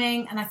to do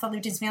something, and I thought they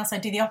were doing something else.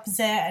 I'd do the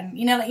opposite, and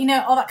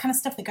all that kind of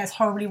stuff that goes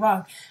horribly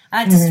wrong.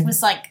 And I just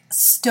was like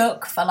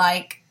stuck for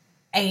like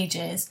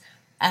ages.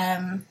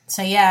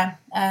 So yeah.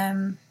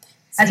 I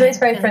think it's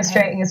very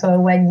frustrating as well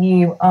when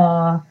you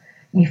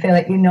feel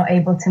like you're not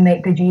able to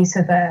make good use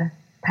of a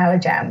power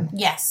jam.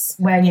 Yes.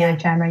 When you're a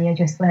jammer, and you're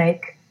just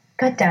like,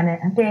 God damn it,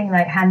 I'm being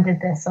like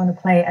handed this on a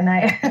plate, and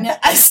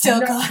I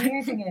still not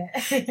using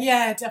it.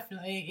 Yeah,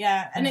 definitely.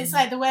 Yeah, and it's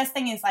like the worst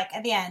thing is like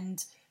at the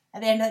end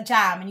of the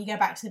jam, and you go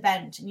back to the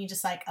bench, and you're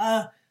just like,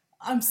 oh,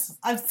 I'm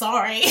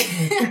sorry,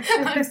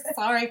 I'm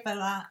sorry for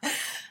that.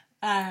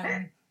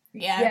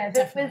 Yeah,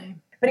 definitely.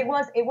 But it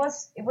was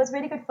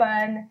really good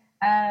fun.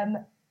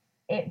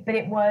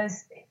 It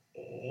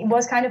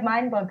was kind of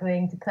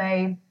mind-boggling to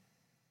play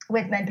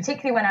with men,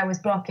 particularly when I was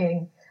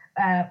blocking.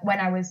 When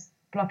I was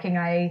blocking,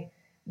 I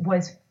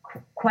was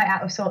quite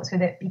out of sorts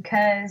with it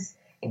because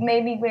it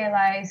made me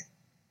realise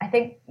I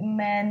think the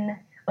men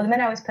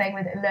I was playing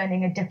with are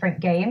learning a different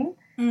game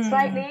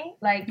slightly.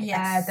 Like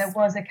there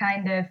was a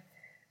kind of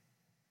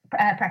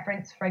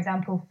preference, for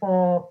example,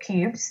 for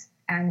cubes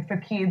and for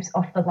cubes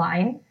off the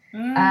line.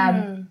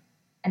 And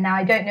now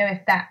I don't know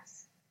if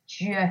that's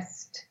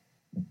just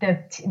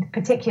the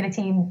particular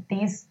team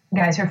these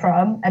guys are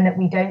from, and that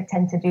we don't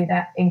tend to do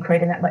that in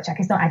Croydon that much. Like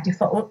it's not our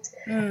default.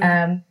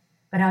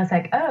 But I was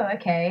like, oh,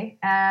 okay.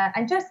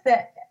 And just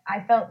that I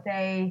felt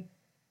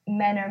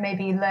men are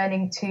maybe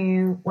learning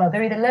to, well,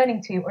 they're either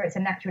learning to, or it's a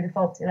natural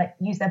default to like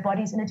use their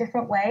bodies in a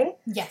different way.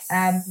 Yes.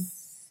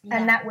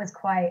 And that was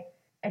quite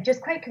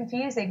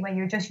confusing when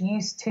you're just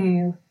used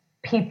to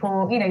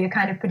people, you're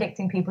kind of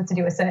predicting people to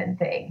do a certain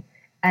thing.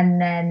 And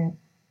then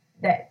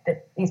that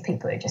these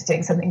people are just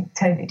doing something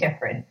totally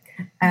different.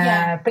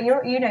 But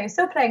you're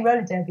still playing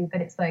roller derby,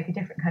 but it's like a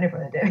different kind of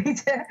roller derby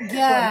to what you've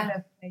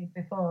ever played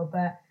before.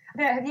 But I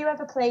don't know, have you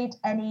ever played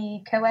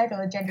any co-ed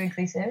or gender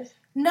inclusive?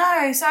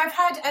 No, so I've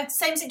had a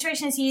same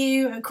situation as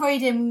you. At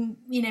Croydon,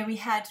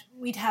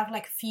 we'd have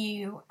like a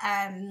few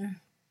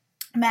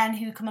men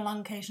who come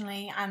along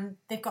occasionally, and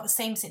they've got the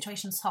same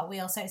situation as Hot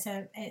Wheels.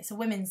 So it's a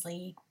women's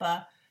league,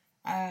 but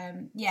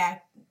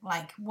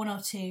like one or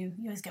two.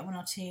 You always get one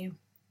or two.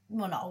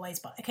 Well, not always,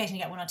 but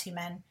occasionally get one or two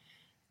men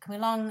coming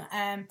along.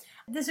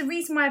 There's a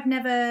reason why I've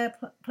never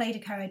played a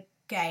co-ed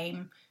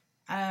game,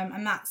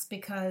 and that's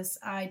because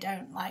I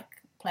don't like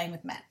playing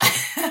with men.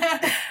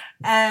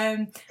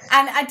 And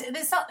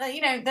there's not,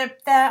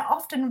 they're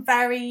often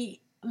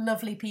very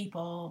lovely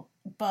people,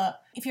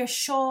 but if you're a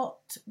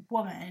short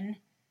woman,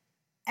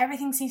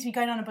 everything seems to be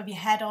going on above your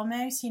head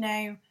almost.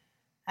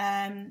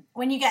 When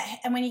you get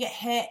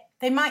hit,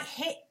 they might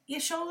hit your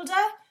shoulder,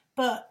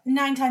 but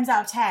 9 times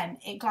out of 10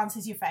 it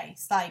glances your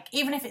face. Like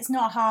even if it's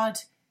not hard,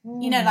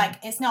 like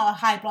it's not a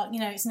high block,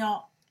 it's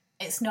not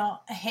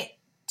a hit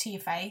to your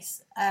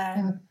face.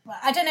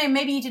 I don't know,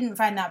 maybe you didn't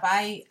find that, but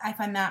I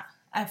find that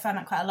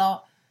quite a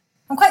lot.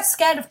 I'm quite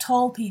scared of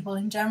tall people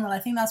in general. I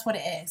think that's what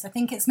it is. I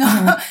think it's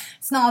not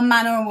it's not a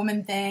man or a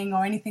woman thing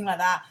or anything like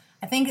that.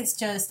 I think it's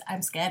just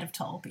I'm scared of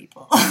tall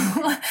people.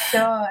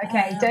 Sure,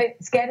 okay.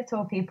 Scared of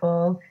tall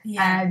people,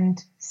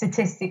 and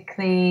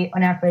statistically,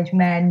 on average,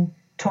 men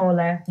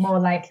taller, more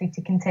likely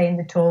to contain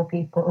the tall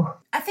people.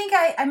 I think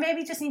I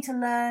maybe just need to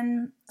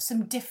learn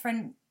some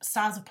different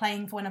styles of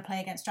playing for when I play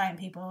against giant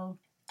people.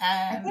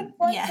 I think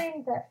one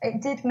thing that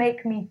it did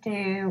make me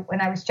do when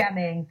I was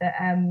jamming that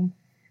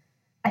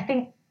I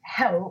think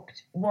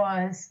helped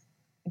was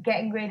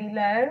getting really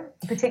low,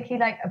 particularly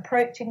like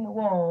approaching the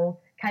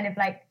wall, kind of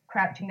like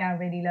crouching down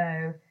really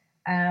low,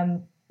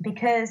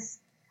 because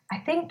I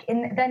think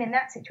in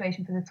that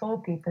situation for the tall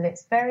people,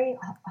 it's very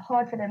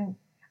hard for them.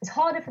 It's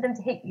harder for them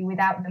to hit you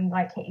without them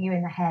like hitting you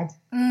in the head.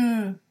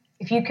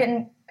 If you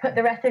can put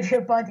the rest of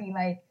your body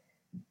like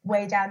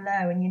way down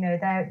low, and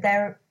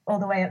they're all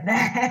the way up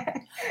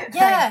there.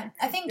 Yeah,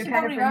 I think you're kind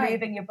probably of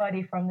removing your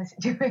body from the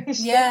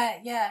situation.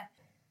 Yeah.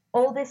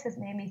 All this has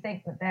made me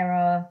think that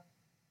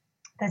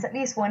there's at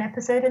least one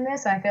episode in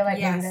this. So I feel like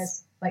maybe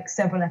there's like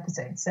several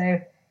episodes. So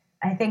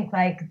I think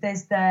like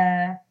there's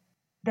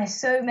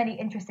so many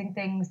interesting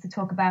things to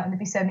talk about, and there'd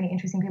be so many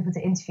interesting people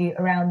to interview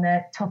around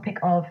the topic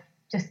of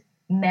just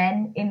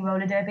men in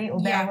roller derby or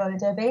male roller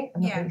derby.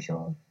 I'm not really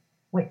sure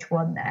which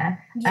one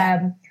there.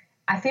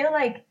 I feel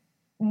like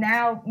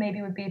now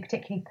maybe would be a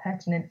particularly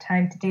pertinent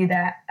time to do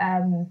that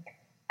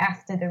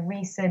after the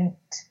recent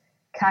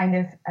kind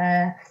of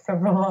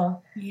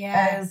furore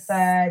of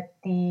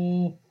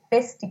the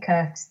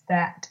fisticuffs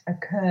that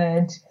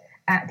occurred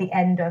at the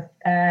end of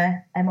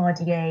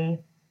MRDA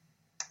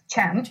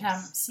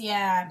champs,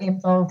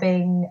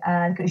 involving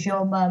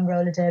Your Mum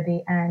roller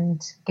derby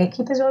and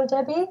Gatekeepers roller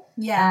derby,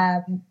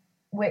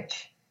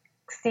 which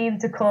seemed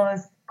to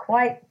cause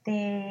quite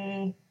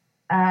a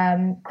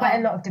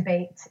lot of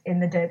debate in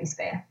the derby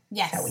sphere,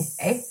 shall we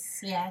say?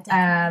 Yeah,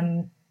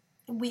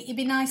 definitely. It'd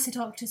be nice to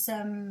talk to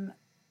some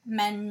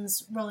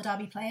men's roller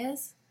derby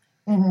players.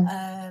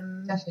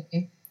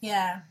 Definitely.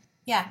 Yeah.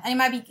 Yeah, and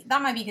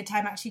that might be a good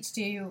time actually to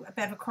do a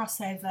bit of a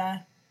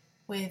crossover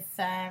with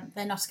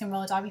the Nottingham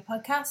Roller Derby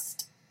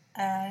podcast.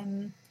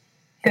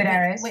 Good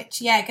Arrows.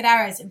 Good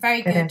Arrows.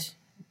 Very good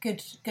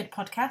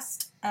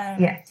podcast.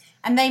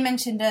 And they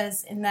mentioned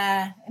us in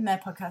their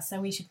podcast,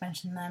 so we should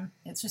mention them.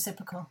 It's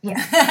reciprocal.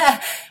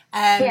 Yeah.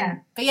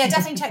 But yeah,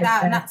 definitely check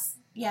that out. And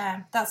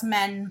that's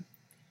men,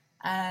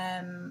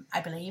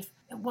 I believe.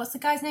 What's the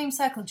guy's name?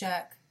 Circle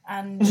Jerk.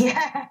 And the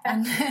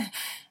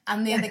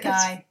other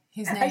guy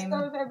whose name. I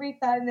stop every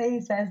time that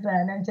he says that,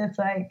 and I'm just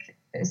like,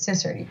 it's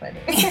just really funny.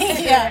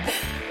 Yeah.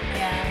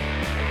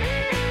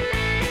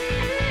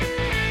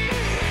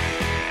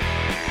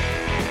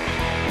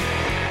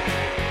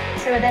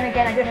 So then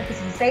again, I don't know if this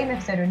is the same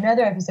episode or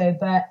another episode,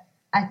 but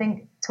I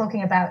think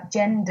talking about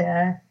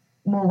gender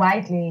more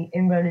widely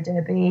in roller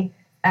derby,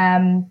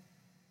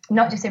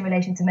 not just in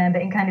relation to men,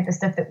 but in kind of the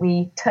stuff that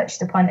we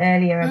touched upon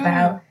earlier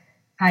about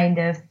kind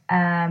of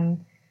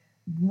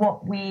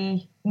what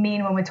we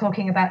mean when we're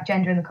talking about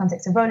gender in the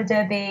context of roller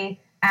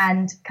derby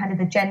and kind of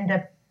the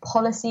gender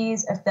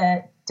policies of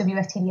the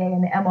WFTDA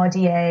and the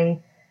MRDA,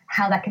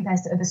 how that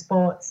compares to other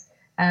sports.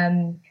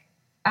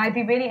 I'd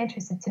be really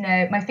interested to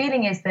know. My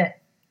feeling is that,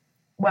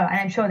 well, and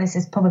I'm sure this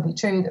is probably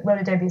true, that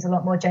roller derby is a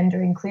lot more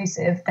gender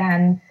inclusive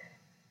than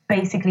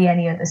basically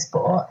any other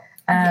sport.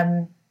 I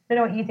don't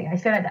know what you think. I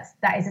feel like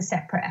that is a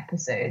separate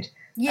episode.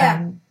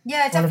 Yeah,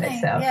 definitely.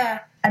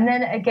 Yeah. And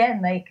then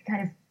again, like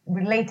kind of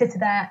related to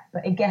that,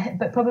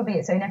 but probably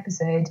its own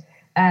episode,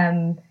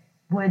 I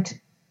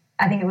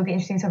think it would be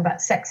interesting to talk about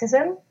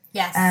sexism.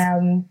 Yes.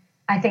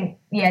 I think,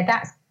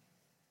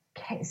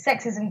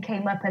 sexism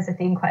came up as a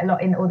theme quite a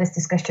lot in all this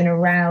discussion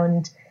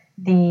around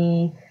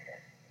the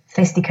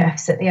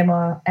fisticuffs at the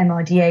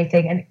MRDA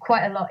thing, and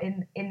quite a lot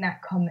in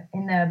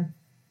the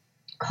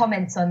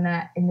comments on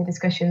that in the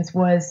discussions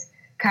was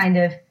kind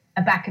of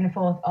a back and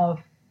forth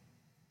of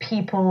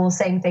people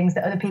saying things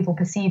that other people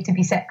perceive to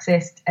be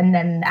sexist, and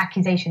then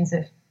accusations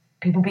of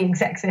people being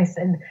sexist,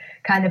 and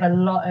kind of a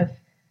lot of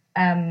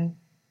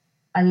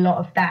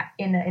that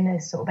in a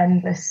sort of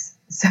endless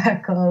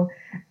circle.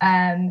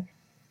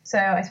 So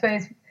I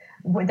suppose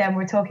then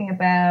we're talking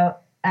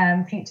about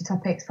future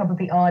topics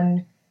probably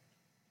on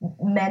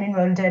men in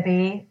roller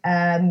derby,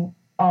 on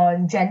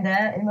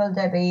gender in roller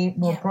derby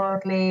more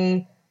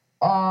broadly,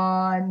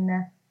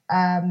 on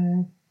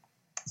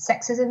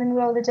sexism in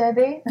roller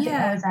derby. I think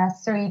those are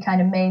three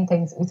kind of main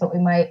things that we thought we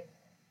might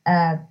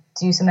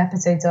do some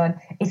episodes on.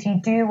 If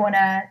you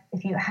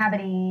have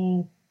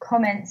any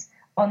comments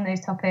on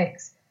those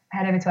topics,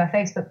 head over to our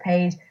Facebook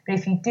page. But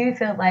if you do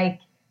feel like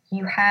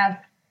you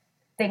have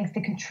things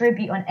to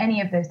contribute on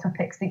any of those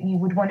topics that you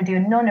would want to do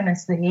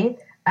anonymously,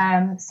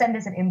 send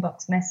us an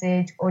inbox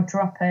message or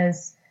drop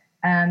us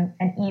an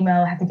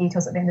email. I have the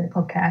details at the end of the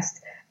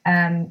podcast.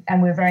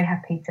 And we're very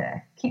happy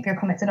to keep your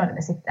comments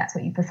anonymous if that's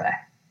what you prefer.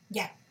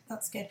 Yeah,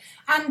 that's good.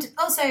 And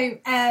also,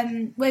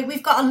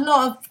 we've got a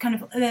lot of kind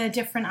of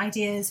different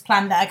ideas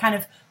planned that are kind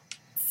of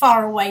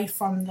far away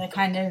from the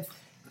kind of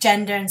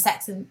gender and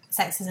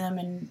sexism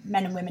and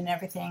men and women and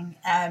everything.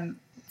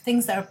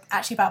 Things that are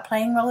actually about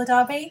playing roller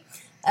derby.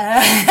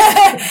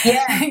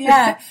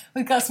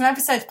 We've got some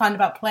episodes planned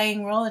about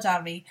playing roller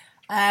derby.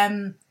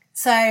 We've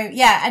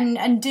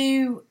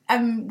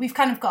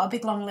kind of got a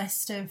big long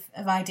list of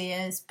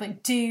ideas,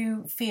 but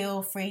do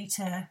feel free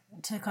to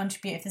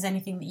contribute if there's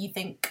anything that you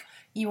think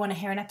you want to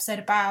hear an episode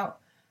about,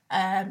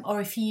 or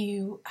if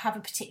you have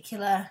a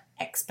particular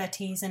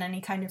expertise in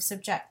any kind of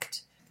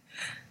subject.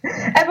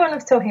 Everyone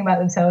loves talking about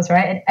themselves,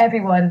 right? And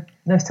everyone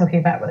loves talking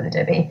about roller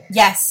derby.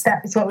 Yes.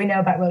 That's what we know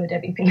about roller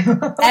derby people.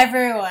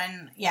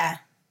 Everyone, yeah.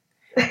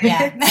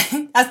 I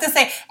was going to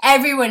say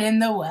everyone in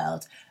the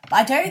world. But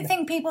I don't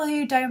think people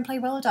who don't play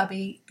roller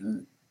derby,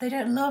 they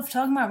don't love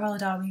talking about roller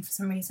derby for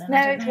some reason.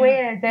 No, it's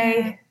weird.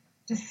 They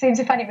just seem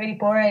to find it really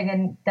boring,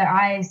 and their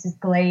eyes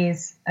just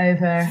glaze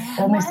over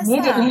almost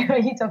immediately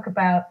when you talk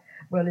about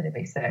roller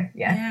derby. So,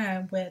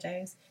 yeah,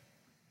 weirdos.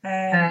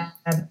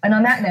 And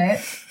on that note,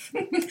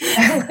 we've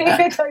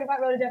been talking about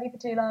roller derby for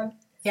too long.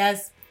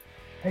 Yes.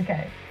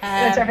 Okay.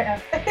 Let's wrap it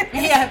up.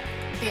 Yeah,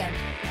 the end.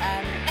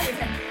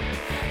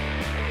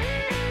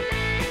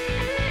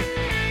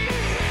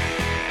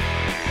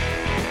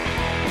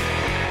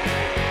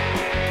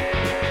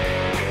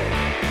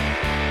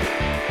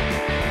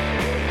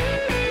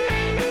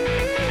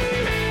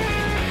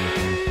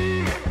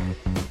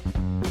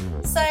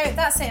 So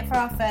that's it for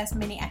our first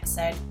mini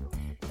episode.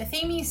 The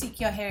theme music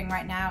you're hearing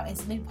right now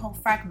is Loophole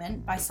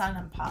Fragment by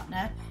Silent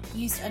Partner,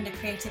 used under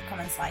Creative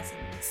Commons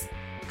license.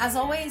 As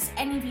always,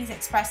 any views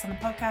expressed on the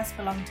podcast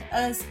belong to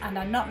us and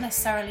are not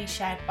necessarily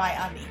shared by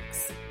our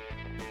leagues.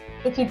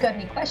 If you've got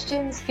any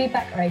questions,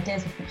 feedback or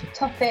ideas for future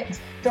topics,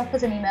 drop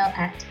us an email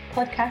at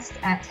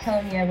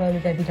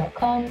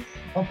podcast@hellyearrollerderby.com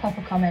or pop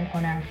a comment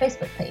on our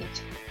Facebook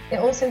page. It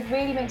also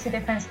really makes a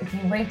difference if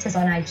you rate us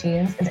on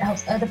iTunes, as it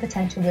helps other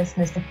potential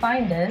listeners to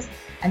find us,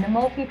 and the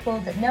more people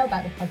that know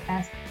about the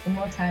podcast, the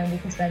more time we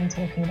can spend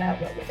talking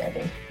about roller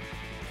derby.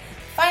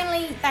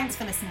 Finally, thanks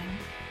for listening.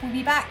 We'll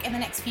be back in the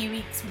next few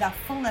weeks with our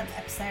full-length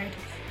episode,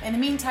 In the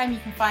meantime, you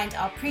can find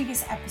our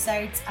previous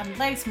episodes and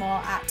loads more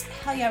at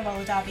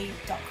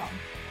hellyeahrollerderby.com.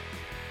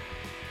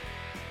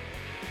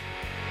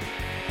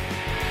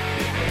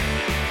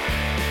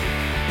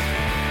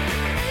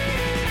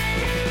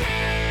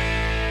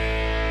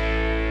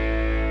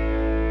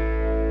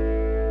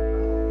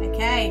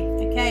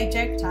 Okay,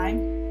 joke time.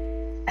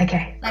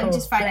 Okay, Let me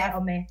just find Lay out. it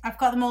on me. I've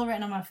got them all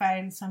written on my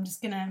phone, so I'm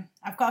just gonna.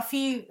 I've got a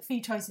few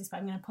choices, but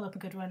I'm gonna pull up a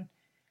good one.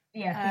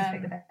 Yeah, please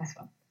pick the best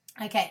one.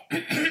 Okay.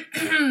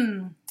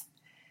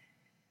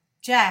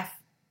 Jeff.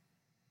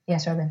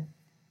 Yes, Robin.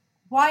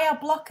 Why are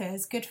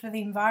blockers good for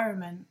the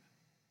environment?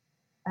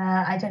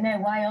 I don't know.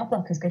 Why are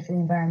blockers good for the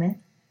environment?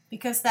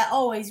 Because they're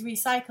always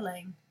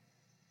recycling.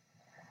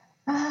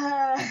 Especially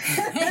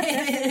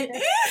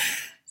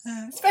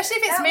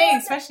if it's That me, one-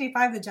 especially if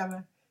I'm the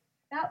jammer.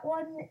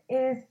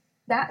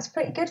 That's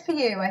pretty good for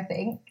you, I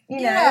think. You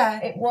Yeah.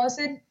 know, it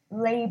wasn't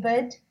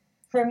laboured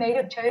for a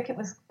made-up joke. It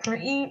was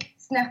pretty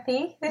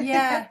snappy.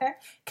 Yeah.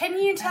 Can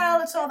you tell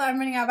at all that I'm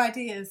running out of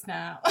ideas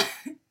now?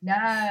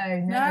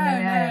 No.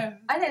 No.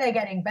 I think they're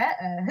getting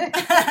better.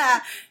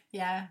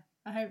 Yeah,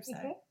 I hope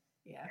so.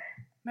 Yeah.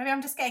 Maybe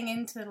I'm just getting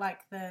into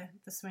like the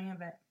swing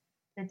of it.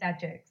 The dad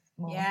jokes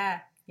more. Yeah.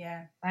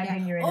 I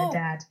think you're in a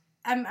dad.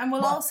 And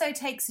we'll also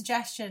take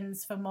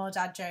suggestions for more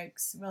dad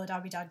jokes, roller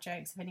derby dad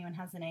jokes, if anyone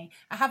has any.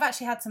 I have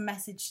actually had some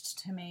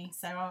messaged to me,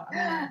 so I'm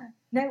gonna,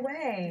 No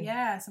way.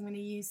 yeah, so I'm going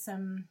to use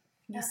some.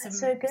 That's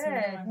so good.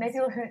 Some Maybe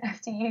we'll have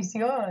to use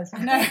yours. I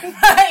know,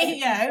 right?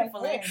 Yeah,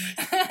 hopefully.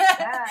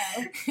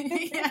 Wow.